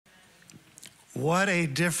What a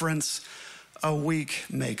difference a week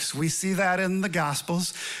makes. We see that in the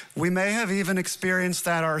Gospels. We may have even experienced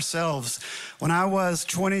that ourselves. When I was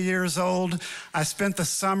 20 years old, I spent the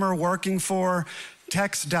summer working for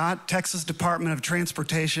TxDOT, Texas Department of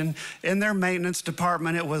Transportation. In their maintenance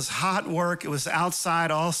department, it was hot work. It was outside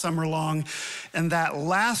all summer long. And that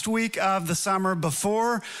last week of the summer,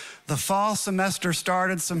 before the fall semester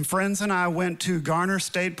started, some friends and I went to Garner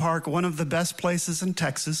State Park, one of the best places in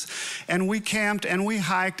Texas, and we camped and we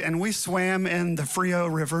hiked and we swam in the Frio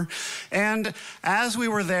River. And as we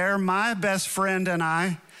were there, my best friend and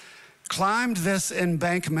I climbed this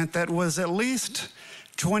embankment that was at least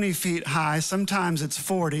 20 feet high. Sometimes it's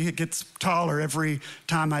 40. It gets taller every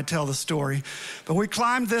time I tell the story. But we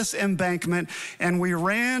climbed this embankment and we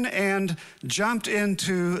ran and jumped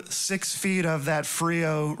into 6 feet of that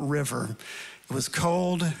Frio River. It was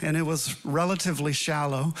cold and it was relatively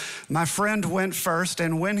shallow. My friend went first,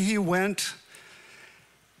 and when he went,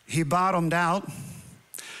 he bottomed out.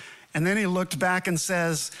 And then he looked back and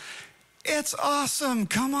says, "It's awesome,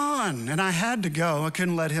 come on." And I had to go. I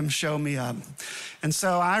couldn't let him show me up. And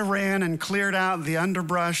so I ran and cleared out the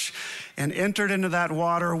underbrush and entered into that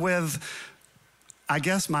water with, I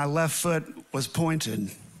guess my left foot was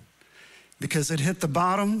pointed because it hit the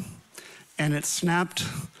bottom and it snapped.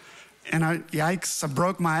 And I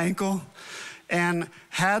broke my ankle and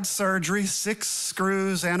had surgery, 6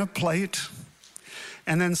 screws and a plate.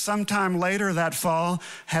 And then sometime later that fall,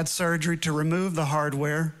 had surgery to remove the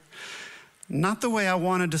hardware. Not the way I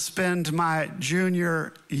wanted to spend my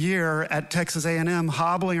junior year at Texas A&M,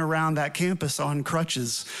 hobbling around that campus on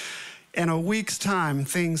crutches. In a week's time,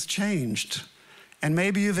 things changed. And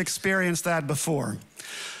maybe you've experienced that before.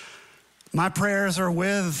 My prayers are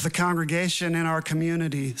with the congregation in our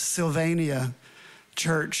community, Sylvania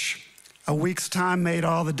Church. A week's time made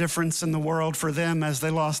all the difference in the world for them as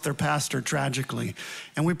they lost their pastor tragically.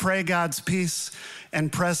 And we pray God's peace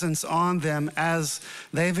and presence on them as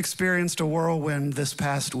they've experienced a whirlwind this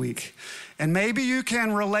past week. And maybe you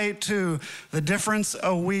can relate to the difference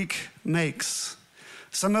a week makes.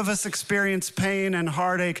 Some of us experience pain and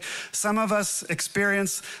heartache. Some of us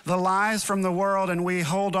experience the lies from the world, and we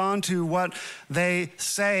hold on to what they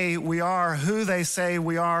say we are, who they say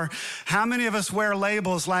we are. How many of us wear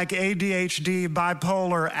labels like ADHD,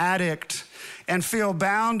 bipolar, addict, and feel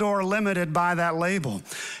bound or limited by that label?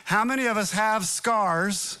 How many of us have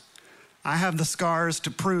scars? I have the scars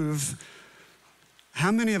to prove.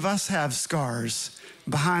 How many of us have scars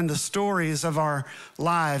behind the stories of our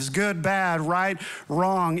lives? Good, bad, right,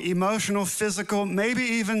 wrong, emotional, physical, maybe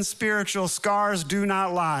even spiritual. Scars do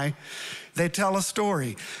not lie. They tell a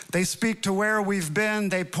story. They speak to where we've been.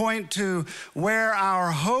 They point to where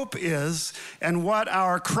our hope is and what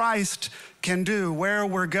our Christ can do, where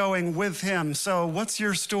we're going with him. So what's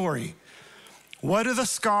your story? What do the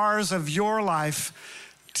scars of your life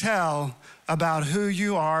tell about who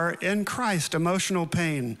you are in Christ? Emotional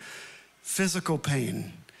pain, physical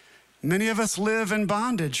pain. Many of us live in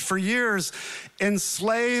bondage for years,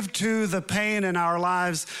 enslaved to the pain in our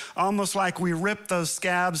lives, almost like we rip those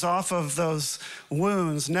scabs off of those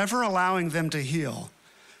wounds, never allowing them to heal.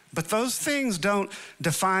 But those things don't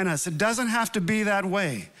define us. It doesn't have to be that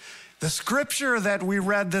way. The scripture that we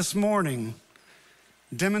read this morning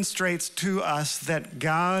demonstrates to us that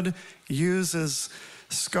God uses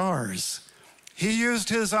scars. He used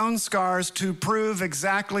his own scars to prove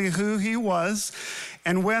exactly who he was.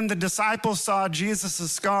 And when the disciples saw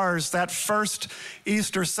Jesus' scars that first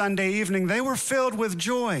Easter Sunday evening, they were filled with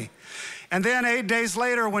joy. And then 8 days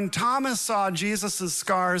later, when Thomas saw Jesus'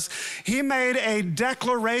 scars, he made a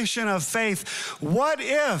declaration of faith. What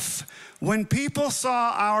if, when people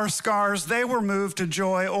saw our scars, they were moved to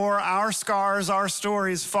joy, or our scars, our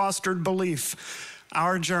stories fostered belief?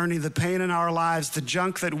 Our journey, the pain in our lives, the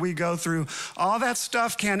junk that we go through, all that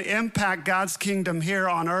stuff can impact God's kingdom here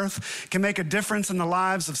on earth, can make a difference in the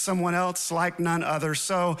lives of someone else like none other.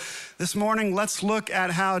 So this morning, let's look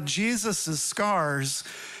at how Jesus' scars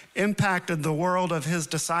impacted the world of his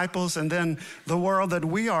disciples and then the world that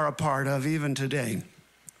we are a part of even today.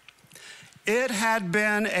 It had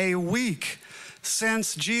been a week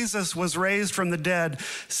since Jesus was raised from the dead,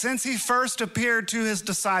 since he first appeared to his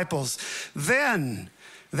disciples. Then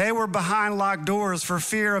they were behind locked doors for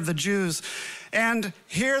fear of the Jews. And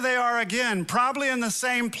here they are again, probably in the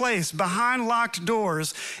same place, behind locked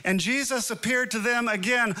doors. And Jesus appeared to them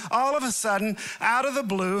again, all of a sudden, out of the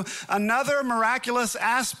blue, another miraculous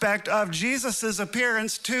aspect of Jesus'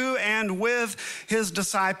 appearance to and with his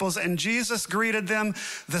disciples. And Jesus greeted them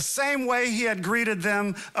the same way he had greeted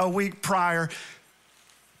them a week prior.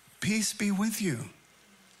 Peace be with you.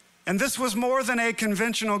 And this was more than a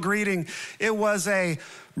conventional greeting. It was a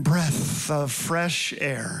breath of fresh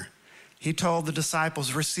air. He told the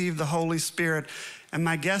disciples, receive the Holy Spirit. And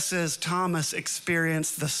my guess is Thomas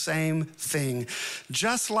experienced the same thing.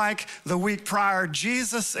 Just like the week prior,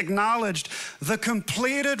 Jesus acknowledged the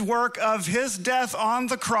completed work of his death on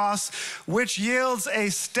the cross, which yields a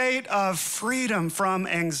state of freedom from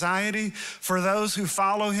anxiety for those who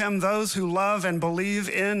follow him, those who love and believe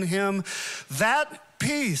in him. That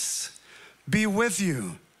peace be with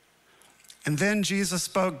you. And then Jesus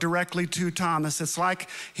spoke directly to Thomas. It's like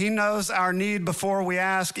he knows our need before we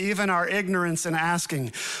ask, even our ignorance in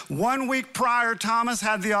asking. 1 week prior, Thomas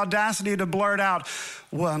had the audacity to blurt out,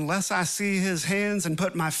 well, unless I see his hands and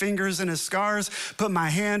put my fingers in his scars, put my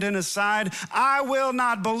hand in his side, I will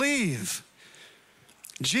not believe.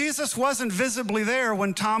 Jesus wasn't visibly there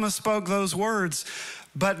when Thomas spoke those words,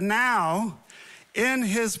 but now, in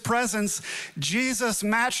his presence, Jesus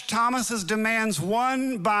matched Thomas's demands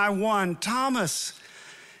one by one. Thomas,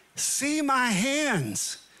 see my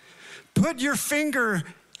hands. Put your finger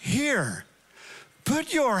here.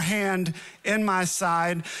 Put your hand in my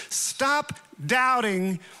side. Stop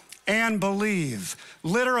doubting and believe.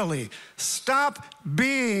 Literally, stop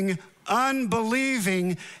being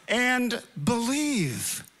unbelieving and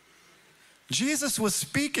believe. Jesus was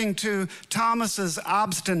speaking to Thomas's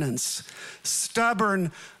obstinance,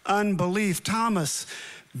 stubborn unbelief. Thomas,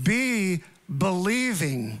 be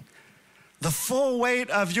believing. The full weight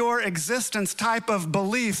of your existence type of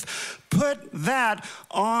belief, put that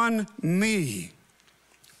on me.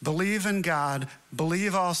 Believe in God,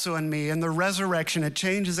 believe also in me. In the resurrection, it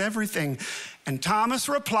changes everything. And Thomas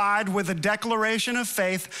replied with a declaration of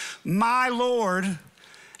faith, my Lord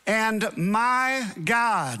and my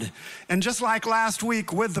God. And just like last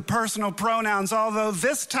week with the personal pronouns, although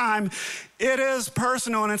this time it is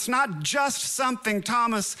personal and it's not just something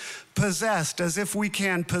Thomas possessed, as if we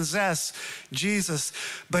can possess Jesus,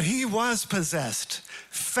 but he was possessed.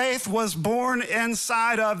 Faith was born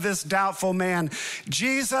inside of this doubtful man.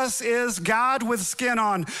 Jesus is God with skin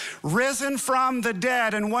on, risen from the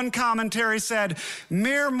dead. And one commentary said,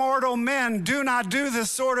 mere mortal men do not do this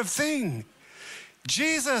sort of thing.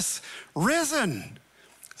 Jesus risen.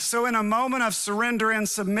 So in a moment of surrender and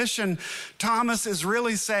submission, Thomas is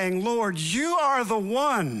really saying, Lord, you are the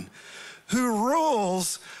one who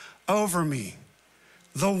rules over me,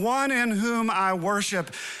 the one in whom I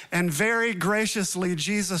worship. And very graciously,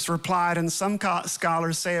 Jesus replied, and some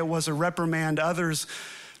scholars say it was a reprimand, others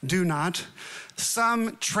do not.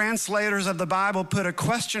 Some translators of the Bible put a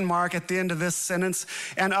question mark at the end of this sentence,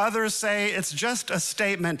 and others say it's just a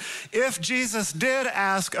statement. If Jesus did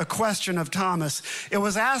ask a question of Thomas, it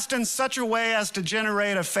was asked in such a way as to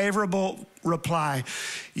generate a favorable reply.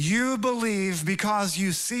 You believe because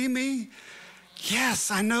you see me? Yes,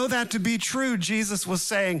 I know that to be true, Jesus was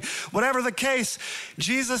saying. Whatever the case,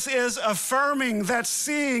 Jesus is affirming that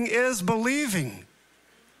seeing is believing.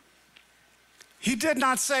 He did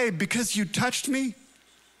not say, because you touched me.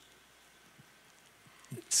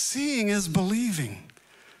 Seeing is believing.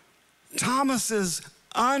 Thomas's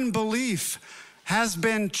unbelief has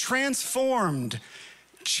been transformed,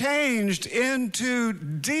 changed into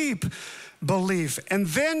deep belief. And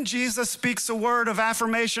then Jesus speaks a word of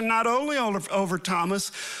affirmation not only over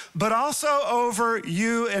Thomas, but also over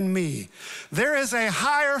you and me. There is a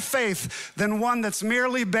higher faith than one that's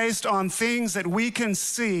merely based on things that we can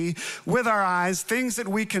see with our eyes, things that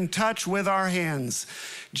we can touch with our hands.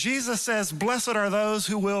 Jesus says, blessed are those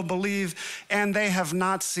who will believe and they have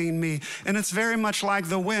not seen me. And it's very much like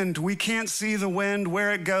the wind. We can't see the wind,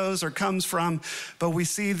 where it goes or comes from, but we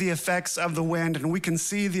see the effects of the wind, and we can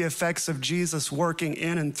see the effects of Jesus working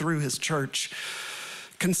in and through his church.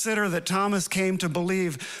 Consider that Thomas came to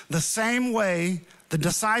believe the same way the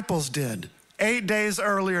disciples did. 8 days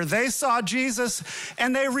earlier, they saw Jesus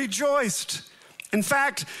and they rejoiced. In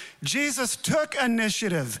fact, Jesus took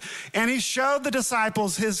initiative and he showed the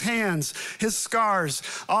disciples his hands, his scars,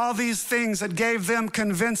 all these things that gave them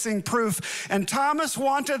convincing proof. And Thomas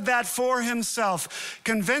wanted that for himself,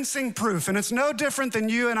 convincing proof. And it's no different than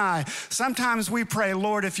you and I. Sometimes we pray,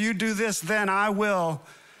 Lord, if you do this, then I will.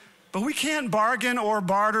 But we can't bargain or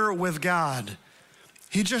barter with God.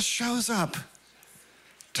 He just shows up.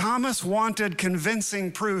 Thomas wanted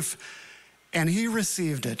convincing proof and he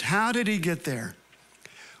received it. How did he get there?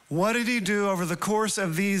 What did he do over the course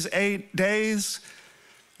of these 8 days?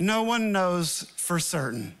 No one knows for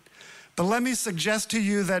certain. But let me suggest to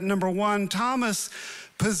you that, number one, Thomas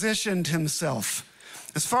positioned himself.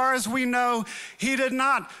 As far as we know, he did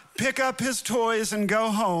not pick up his toys and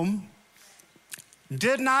go home.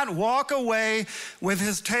 did not walk away with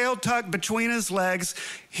his tail tucked between his legs.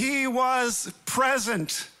 He was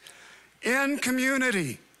present in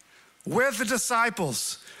community with the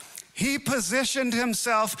disciples. He positioned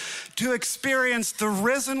himself to experience the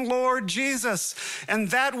risen Lord Jesus, and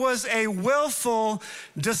that was a willful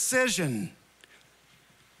decision.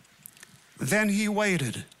 Then he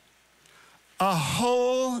waited a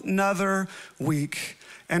whole nother week.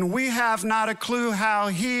 And we have not a clue how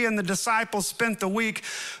he and the disciples spent the week,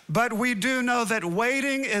 but we do know that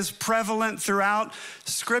waiting is prevalent throughout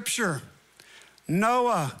Scripture.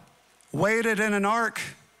 Noah waited in an ark.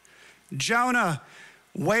 Jonah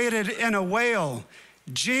waited in a whale.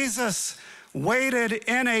 Jesus waited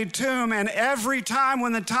in a tomb, and every time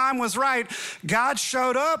when the time was right, God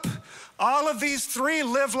showed up. All of these three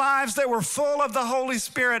live lives that were full of the Holy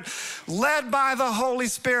Spirit, led by the Holy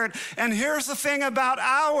Spirit. And here's the thing about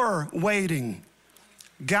our waiting.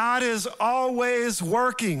 God is always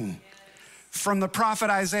working. From the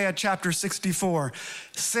prophet Isaiah chapter 64,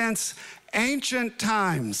 since ancient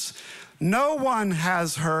times, no one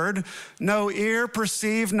has heard, no ear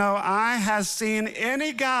perceived, no eye has seen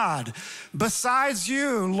any God besides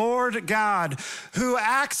you, Lord God, who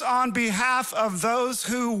acts on behalf of those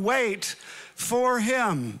who wait for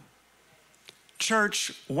him.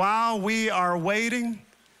 Church, while we are waiting,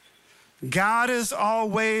 God is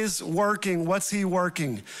always working. What's he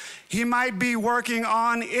working? He might be working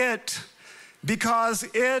on it because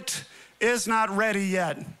it is not ready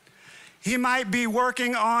yet. He might be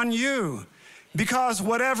working on you because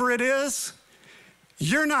whatever it is,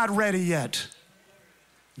 you're not ready yet.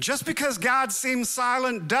 Just because God seems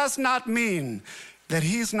silent does not mean that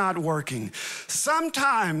he's not working.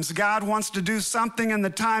 Sometimes God wants to do something in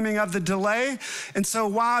the timing of the delay, and so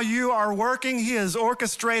while you are working, he is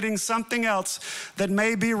orchestrating something else that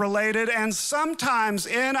may be related, and sometimes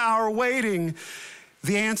in our waiting,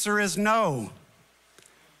 the answer is no,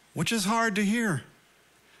 which is hard to hear.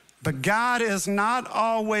 But God is not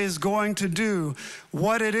always going to do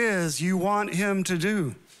what it is you want him to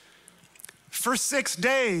do. For 6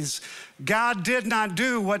 days, God did not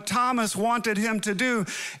do what Thomas wanted him to do,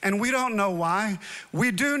 and we don't know why.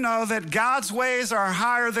 We do know that God's ways are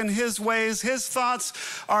higher than his ways. His thoughts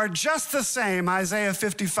are just the same, Isaiah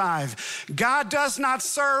 55. God does not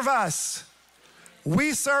serve us.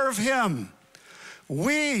 We serve him.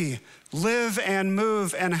 We live and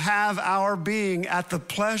move and have our being at the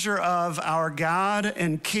pleasure of our God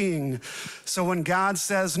and King. So when God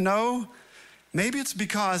says no, maybe it's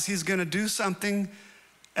because he's going to do something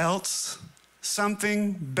else,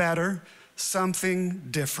 something better, something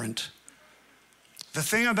different. The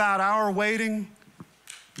thing about our waiting,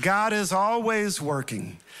 God is always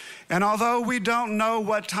working. And although we don't know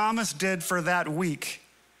what Thomas did for that week,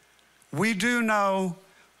 we do know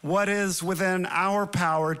what is within our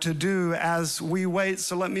power to do as we wait.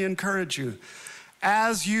 So let me encourage you.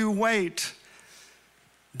 As you wait,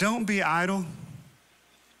 don't be idle.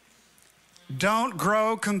 Don't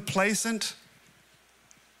grow complacent.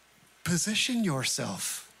 Position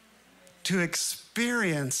yourself to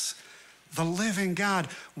experience the living God.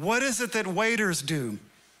 What is it that waiters do?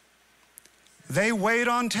 They wait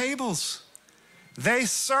on tables. They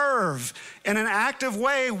serve in an active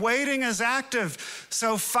way. Waiting is active.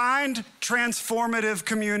 So find transformative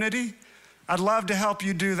community. I'd love to help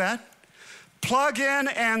you do that. Plug in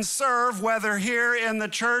and serve, whether here in the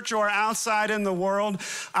church or outside in the world.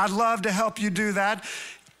 I'd love to help you do that.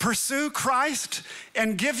 Pursue Christ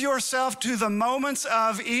and give yourself to the moments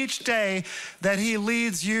of each day that he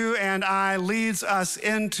leads you and leads us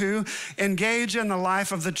into. Engage in the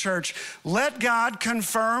life of the church. Let God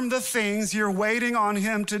confirm the things you're waiting on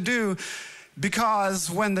him to do, because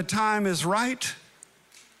when the time is right,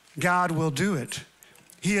 God will do it.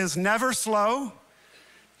 He is never slow.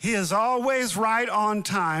 He is always right on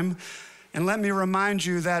time. And let me remind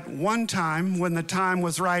you that one time, when the time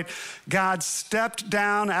was right, God stepped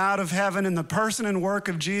down out of heaven in the person and work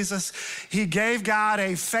of Jesus. He gave God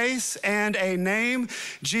a face and a name.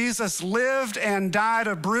 Jesus lived and died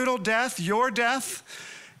a brutal death, your death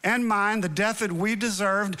and mine, the death that we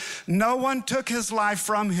deserved. No one took his life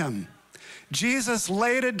from him. Jesus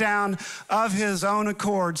laid it down of his own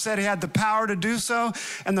accord, said he had the power to do so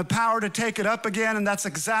and the power to take it up again, and that's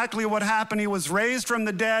exactly what happened. He was raised from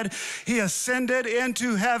the dead. He ascended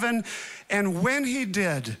into heaven, and when he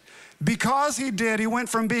did, because he did, he went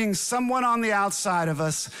from being someone on the outside of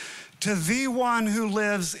us to the one who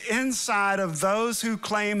lives inside of those who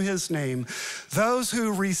claim his name, those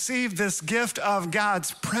who receive this gift of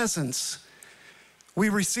God's presence. We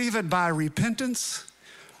receive it by repentance.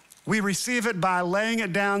 We receive it by laying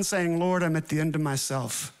it down, saying, Lord, I'm at the end of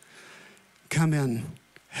myself. come in,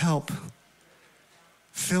 help,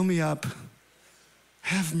 fill me up,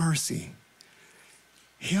 have mercy.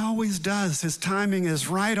 He always does. His timing is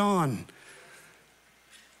right on.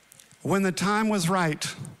 When the time was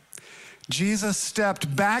right, Jesus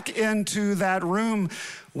stepped back into that room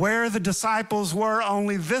where the disciples were,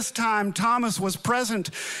 only this time Thomas was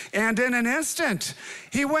present. And in an instant,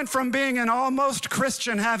 he went from being an almost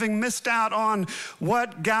Christian, having missed out on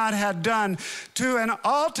what God had done, to an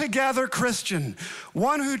altogether Christian,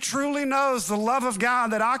 one who truly knows the love of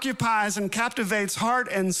God that occupies and captivates heart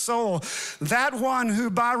and soul, that one who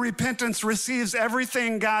by repentance receives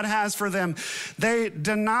everything God has for them. They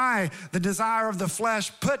deny the desire of the flesh,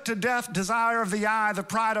 put to death desire of the eye, the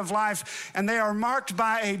pride of life, and they are marked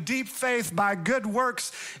by a deep faith, by good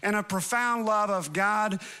works, and a profound love of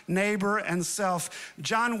God, neighbor, and self.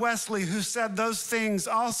 John Wesley, who said those things,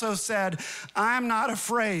 also said, "I'm not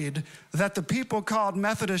afraid that the people called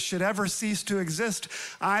Methodists should ever cease to exist,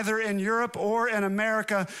 either in Europe or in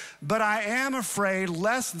America, but I am afraid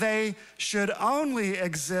lest they should only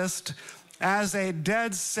exist as a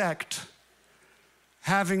dead sect,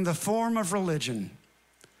 having the form of religion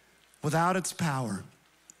without its power."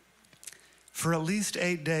 For at least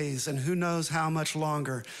 8 days, and who knows how much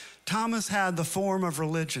longer, Thomas had the form of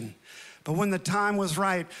religion. But when the time was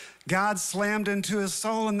right, God slammed into his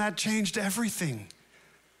soul, and that changed everything.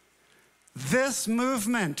 This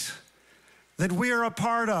movement that we are a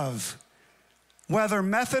part of, whether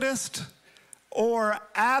Methodist or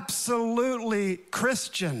absolutely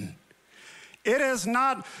Christian, it is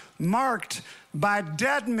not marked by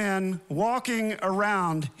dead men walking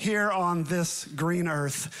around here on this green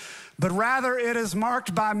earth, but rather it is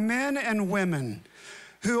marked by men and women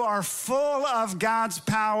who are full of God's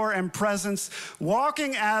power and presence,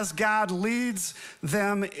 walking as God leads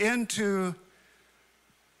them into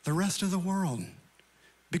the rest of the world.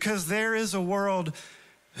 Because there is a world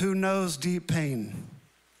who knows deep pain,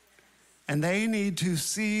 and they need to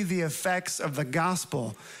see the effects of the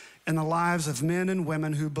gospel in the lives of men and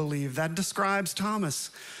women who believe. That describes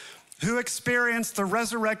Thomas, who experienced the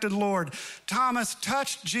resurrected Lord. Thomas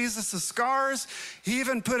touched Jesus' scars. He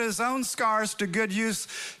even put his own scars to good use.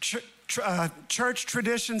 Church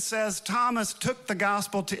tradition says Thomas took the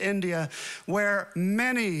gospel to India, where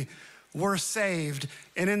many were saved.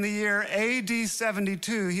 And in the year AD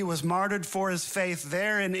 72, he was martyred for his faith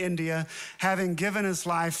there in India, having given his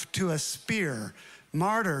life to a spear,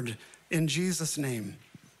 martyred in Jesus' name.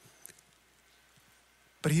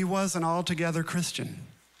 But he was an altogether Christian,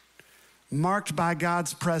 marked by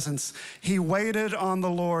God's presence. He waited on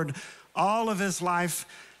the Lord all of his life,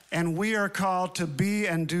 and we are called to be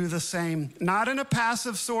and do the same, not in a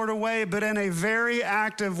passive sort of way, but in a very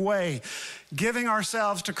active way, giving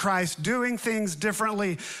ourselves to Christ, doing things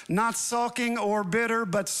differently, not sulking or bitter,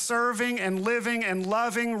 but serving and living and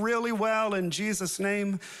loving really well in Jesus'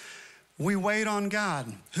 name. We wait on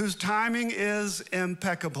God, whose timing is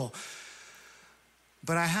impeccable.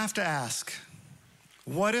 But I have to ask,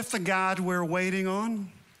 what if the God we're waiting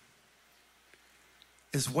on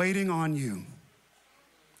is waiting on you?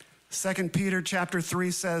 2 Peter chapter 3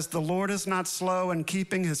 says, "The Lord is not slow in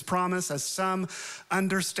keeping his promise, as some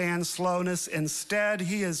understand slowness. Instead,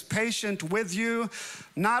 he is patient with you,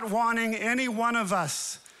 not wanting any one of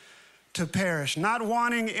us to perish, not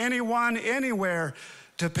wanting anyone anywhere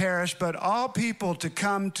to perish, but all people to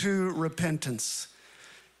come to repentance."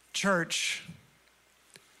 Church,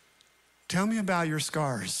 tell me about your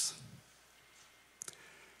scars.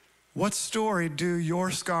 What story do your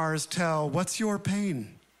scars tell? What's your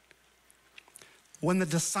pain? When the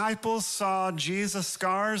disciples saw Jesus'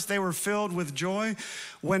 scars, they were filled with joy.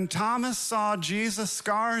 When Thomas saw Jesus'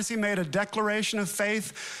 scars, he made a declaration of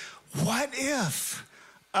faith. What if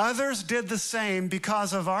others did the same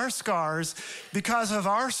because of our scars, because of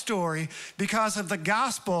our story, because of the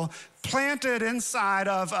gospel planted inside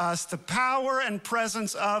of us, the power and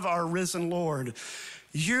presence of our risen Lord?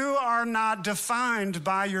 You are not defined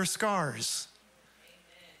by your scars.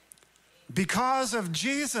 Because of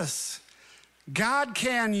Jesus, God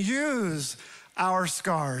can use our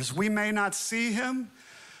scars. We may not see him,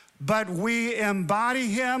 but we embody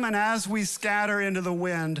him, and as we scatter into the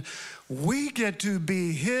wind, we get to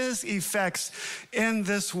be his effects in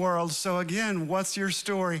this world. So again, what's your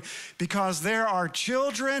story? Because there are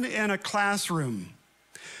children in a classroom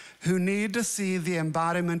who need to see the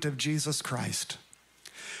embodiment of Jesus Christ.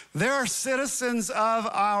 There are citizens of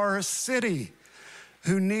our city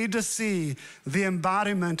who need to see the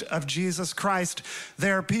embodiment of Jesus Christ.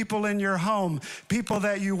 There are people in your home, people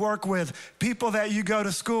that you work with, people that you go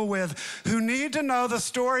to school with, who need to know the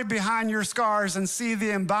story behind your scars and see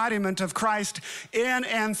the embodiment of Christ in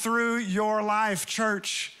and through your life,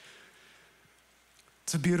 church.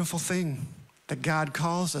 It's a beautiful thing that God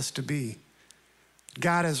calls us to be.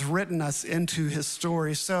 God has written us into his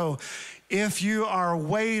story. So if you are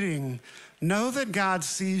waiting, know that God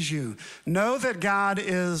sees you. Know that God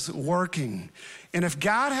is working. And if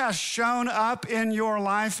God has shown up in your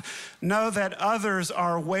life, know that others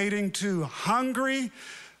are waiting too, hungry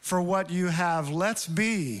for what you have. Let's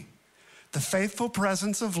be the faithful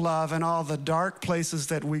presence of love in all the dark places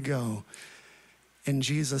that we go. In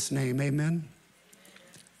Jesus' name, amen.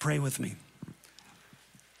 Pray with me.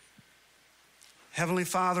 Heavenly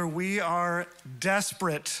Father, we are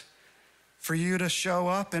desperate for you to show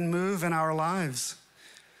up and move in our lives.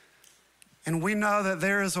 And we know that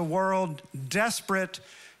there is a world desperate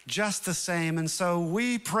just the same. And so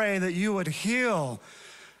we pray that you would heal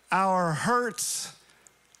our hurts,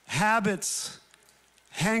 habits,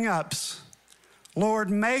 hang-ups. Lord,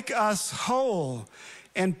 make us whole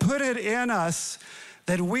and put it in us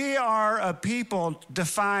that we are a people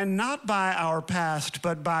defined not by our past,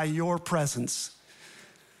 but by your presence.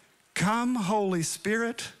 Come, Holy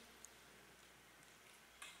Spirit,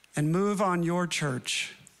 and move on your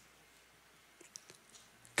church.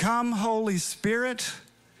 Come, Holy Spirit,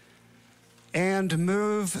 and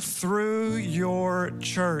move through your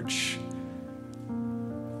church.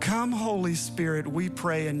 Come, Holy Spirit, we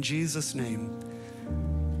pray in Jesus' name.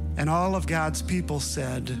 And all of God's people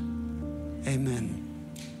said, amen.